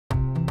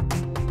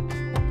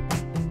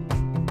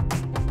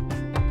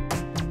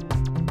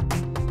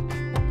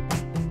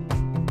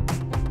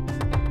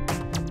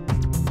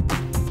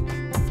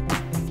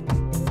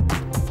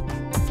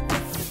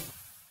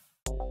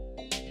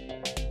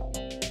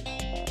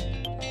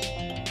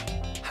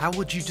How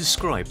would you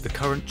describe the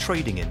current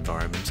trading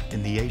environment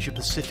in the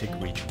Asia-Pacific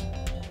region?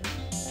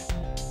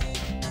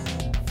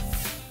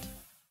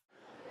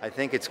 I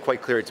think it's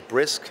quite clear it's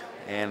brisk,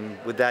 and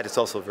with that it's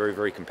also very,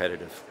 very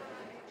competitive.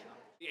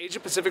 The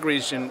Asia-Pacific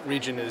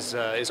region is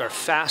our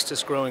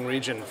fastest growing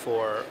region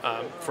for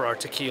our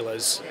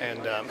tequilas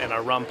and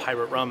our rum,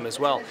 pirate rum as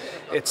well.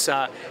 It's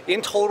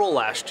in total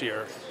last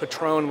year,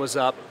 Patron was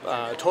up,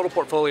 total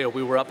portfolio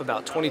we were up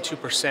about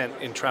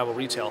 22% in travel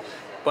retail,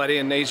 but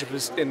in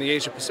the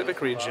Asia-Pacific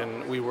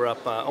region we were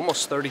up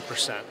almost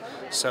 30%.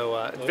 So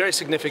a very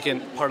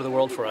significant part of the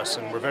world for us,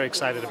 and we're very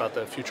excited about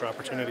the future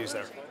opportunities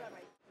there.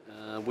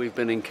 We've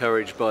been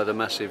encouraged by the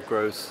massive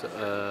growth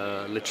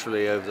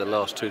literally over the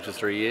last 2 to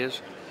 3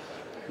 years.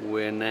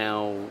 We're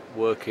now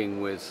working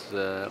with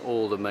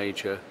all the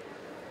major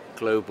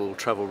global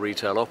travel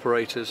retail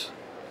operators,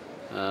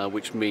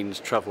 which means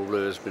Travel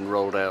Blue has been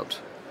rolled out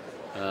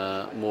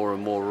more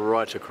and more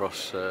right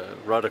across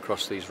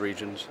these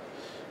regions.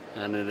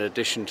 And in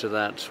addition to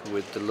that,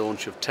 with the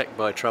launch of Tech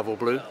by Travel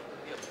Blue,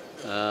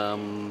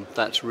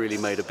 that's really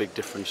made a big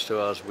difference to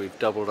us. We've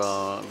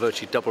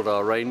virtually doubled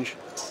our range.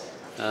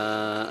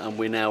 And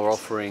we're now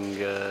offering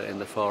in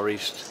the Far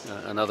East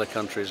and other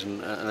countries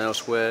and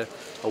elsewhere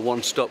a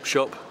one-stop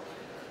shop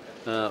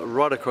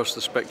right across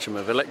the spectrum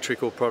of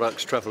electrical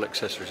products, travel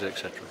accessories,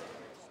 etc.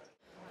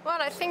 Well,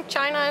 I think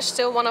China is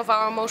still one of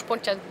our most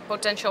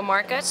potential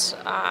markets.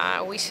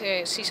 We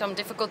see some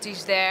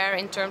difficulties there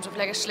in terms of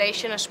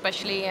legislation,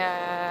 especially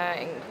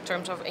in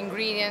terms of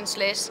ingredients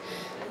list.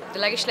 The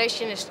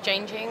legislation is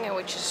changing,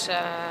 which is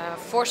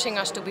forcing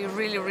us to be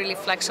really, really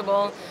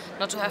flexible,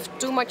 not to have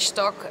too much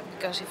stock,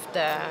 because if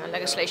the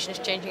legislation is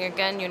changing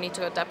again, you need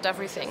to adapt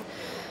everything.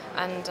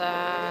 And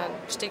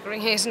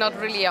stickering is not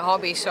really a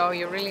hobby, so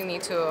you really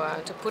need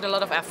to put a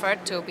lot of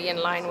effort to be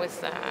in line with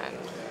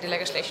the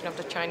legislation of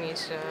the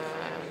Chinese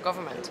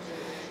government.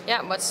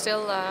 Yeah, but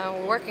still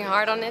working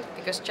hard on it,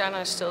 because China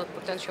is still a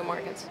potential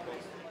market.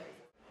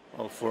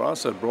 Well, for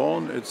us at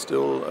Braun, it's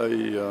still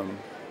a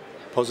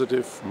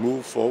positive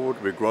move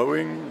forward. We're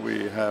growing.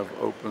 We have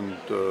opened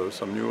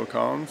some new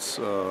accounts.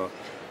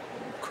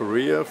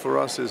 Korea for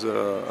us is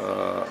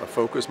a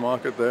focus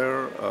market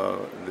there,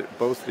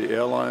 both the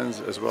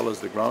airlines as well as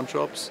the ground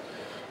shops.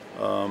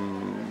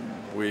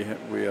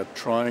 We are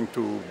trying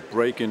to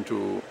break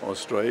into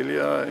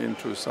Australia,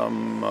 into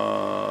some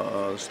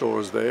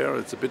stores there.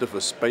 It's a bit of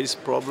a space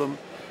problem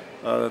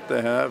that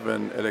they have,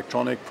 and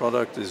electronic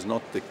product is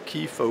not the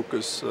key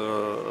focus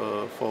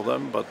for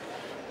them, but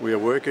we are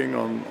working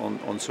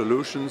on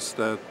solutions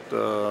that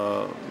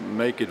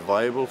make it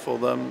viable for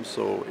them,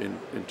 so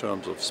in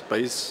terms of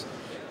space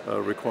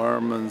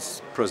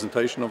requirements,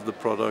 presentation of the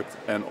product,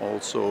 and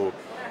also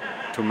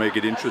to make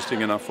it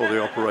interesting enough for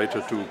the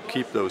operator to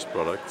keep those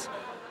products.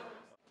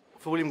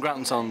 For William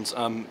Grant & Sons,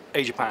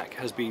 Asia Pac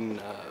has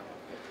been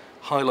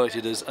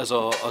highlighted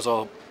as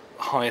our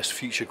highest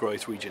future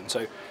growth region.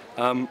 So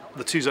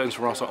the two zones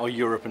for us are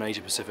Europe and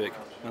Asia Pacific,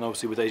 and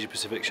obviously with Asia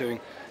Pacific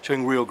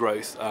showing real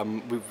growth,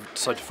 we've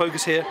decided to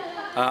focus here.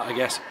 I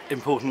guess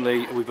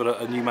importantly, we've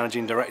got a new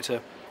managing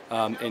director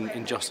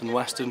in Justin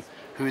Weston,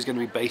 who is going to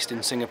be based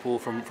in Singapore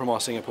from our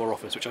Singapore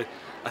office, which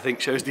I think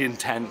shows the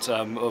intent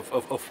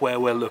of where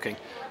we're looking.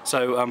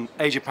 So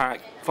Asia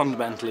Pac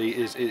fundamentally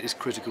is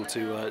critical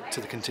to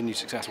the continued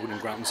success of William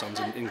Grant & Sons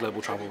in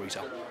global travel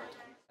retail.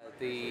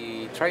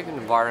 The trading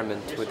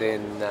environment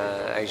within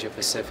Asia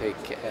Pacific,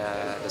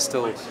 there's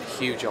still a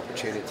huge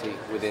opportunity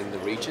within the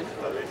region.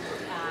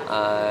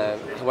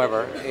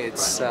 However,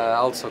 it's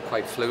also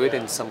quite fluid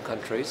in some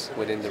countries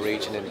within the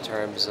region in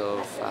terms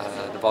of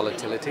the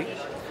volatility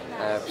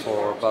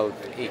for both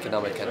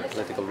economic and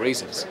political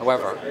reasons.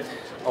 However,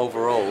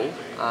 overall,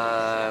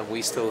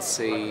 we still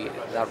see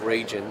that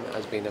region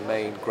as being a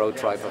main growth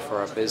driver for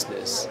our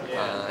business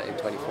in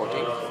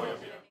 2014.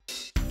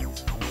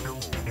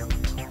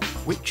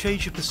 Which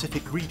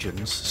Asia-Pacific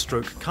regions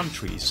 /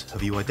 countries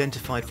have you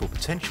identified for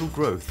potential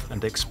growth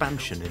and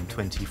expansion in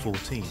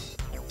 2014?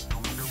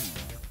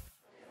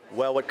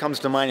 Well, what comes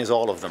to mind is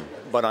all of them,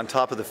 but on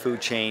top of the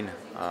food chain,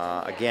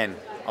 again,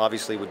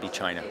 obviously would be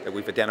China, that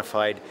we've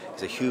identified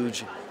as a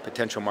huge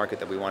potential market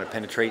that we want to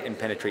penetrate and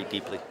penetrate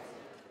deeply.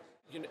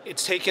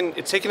 It's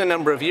taken a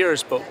number of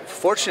years, but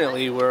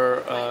fortunately,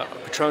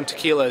 Patron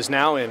Tequila is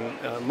now in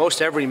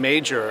most every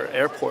major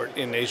airport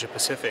in Asia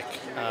Pacific,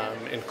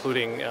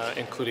 including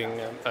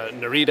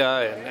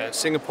Narita and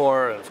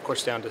Singapore, and of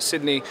course down to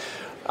Sydney.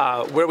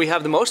 Where we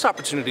have the most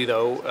opportunity,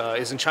 though,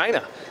 is in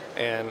China,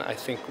 and I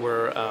think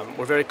we're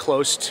very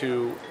close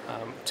to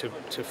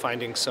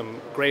finding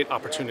some great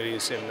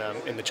opportunities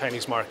in the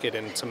Chinese market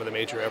and some of the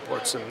major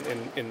airports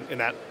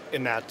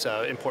in that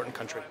important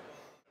country.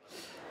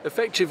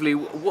 Effectively,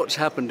 what's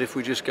happened, if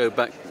we just go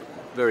back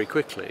very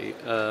quickly,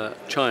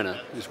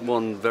 China is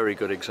one very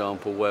good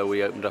example where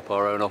we opened up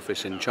our own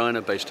office in China,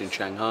 based in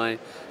Shanghai.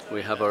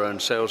 We have our own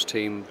sales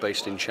team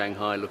based in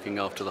Shanghai looking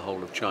after the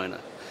whole of China.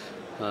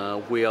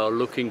 We are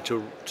looking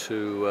to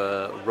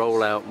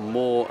roll out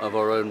more of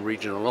our own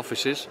regional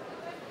offices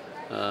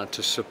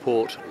to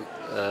support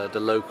the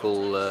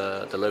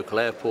local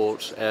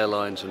airports,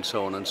 airlines, and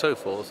so on and so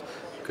forth,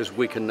 because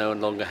we can no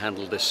longer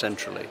handle this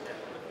centrally.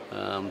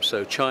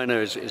 So China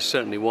is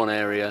certainly one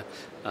area,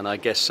 and I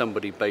guess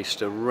somebody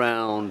based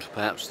around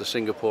perhaps the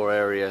Singapore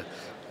area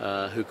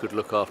who could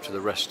look after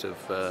the rest of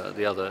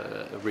the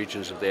other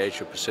regions of the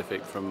Asia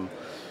Pacific from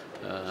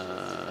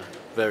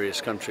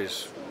various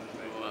countries,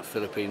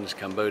 Philippines,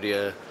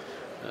 Cambodia,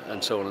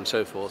 and so on and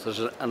so forth.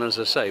 And as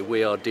I say,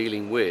 we are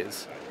dealing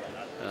with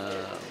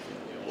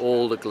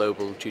all the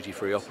global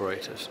duty-free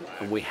operators,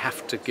 and we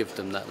have to give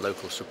them that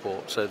local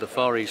support. So the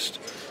Far East,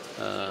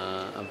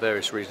 and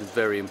various reasons,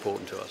 very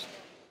important to us.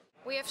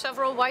 We have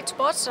several white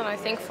spots, and I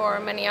think for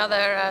many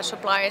other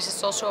suppliers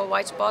it's also a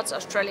white spot.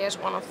 Australia is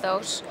one of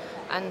those,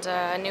 and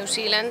New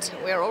Zealand.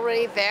 We're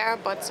already there,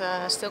 but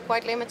still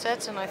quite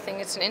limited, and I think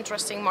it's an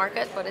interesting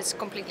market, but it's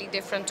completely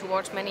different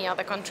towards many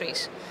other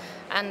countries.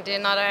 And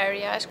another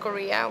area is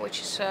Korea,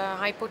 which is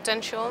high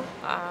potential.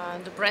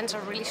 The brands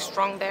are really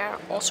strong there,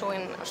 also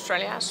in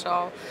Australia,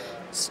 so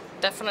it's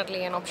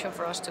definitely an option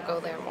for us to go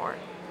there more.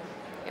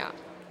 Yeah.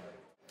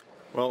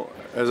 Well,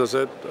 as I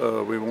said,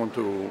 we want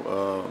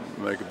to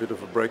make a bit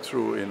of a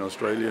breakthrough in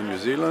Australia and New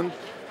Zealand.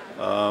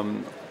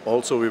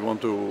 Also, we want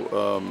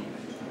to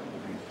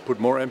put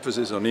more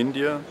emphasis on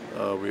India.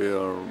 We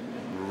are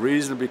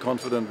reasonably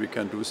confident we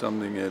can do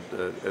something at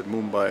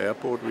Mumbai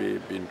Airport.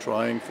 We've been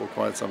trying for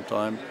quite some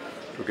time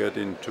to get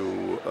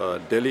into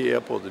Delhi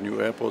Airport, the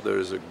new airport. There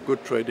is a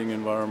good trading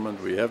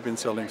environment. We have been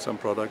selling some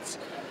products.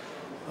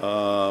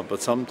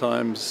 But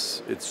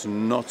sometimes it's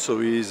not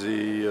so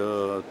easy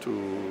to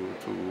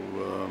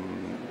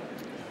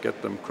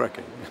get them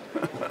cracking.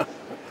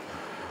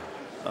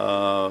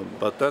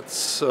 But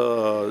that's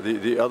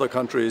the other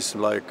countries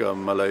like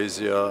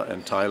Malaysia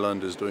and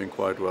Thailand is doing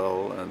quite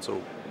well, and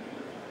so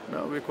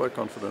we're quite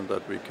confident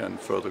that we can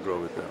further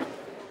grow it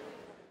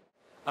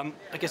there.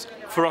 I guess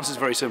for us it's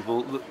very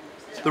simple.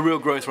 The real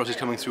growth for us is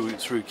coming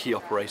through key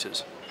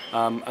operators,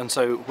 and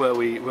so where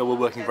we're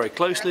working very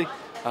closely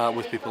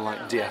with people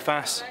like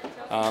DFS,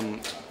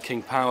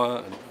 King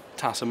Power, and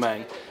Tassa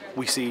Meng,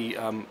 we see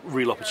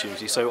real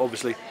opportunity. So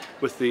obviously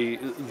with the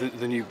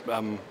new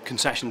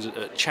concessions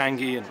at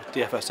Changi and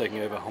DFS taking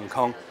over Hong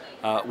Kong,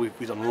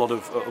 we've done a lot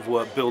of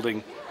work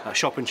building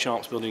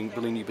shop-in-shops, building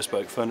new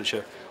bespoke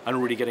furniture,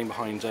 and really getting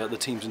behind the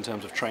teams in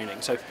terms of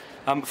training. So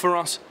for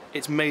us,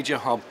 it's major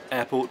hub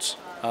airports.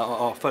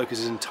 Our focus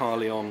is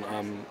entirely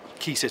on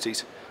key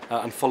cities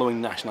and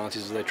following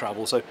nationalities as they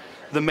travel. So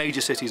the major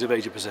cities of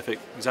Asia Pacific,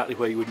 exactly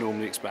where you would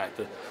normally expect,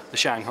 the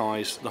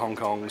Shanghais, the Hong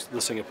Kongs,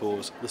 the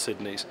Singapores, the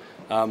Sydneys,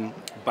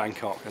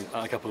 Bangkok, and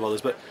a couple of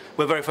others. But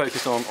we're very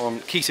focused on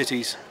key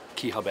cities,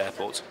 key hub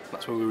airports.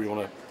 That's where we really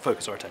want to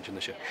focus our attention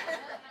this year.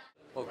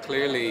 Well,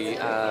 clearly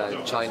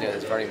China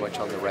is very much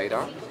on the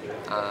radar,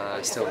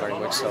 still very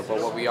much so,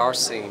 but what we are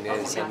seeing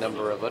is a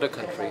number of other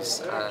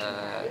countries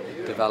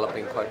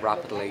developing quite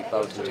rapidly,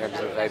 both in terms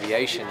of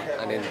aviation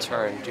and in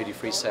turn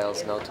duty-free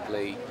sales,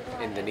 notably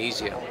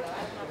Indonesia.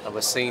 And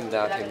we're seeing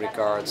that in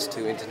regards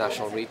to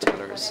international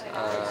retailers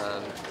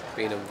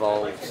being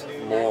involved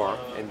more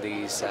in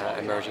these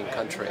emerging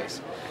countries.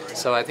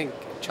 So I think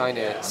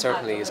China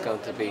certainly is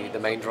going to be the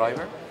main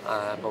driver,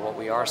 but what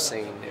we are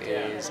seeing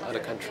is other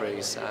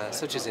countries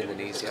such as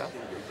Indonesia,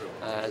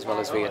 as well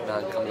as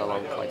Vietnam, coming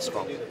along quite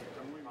strong.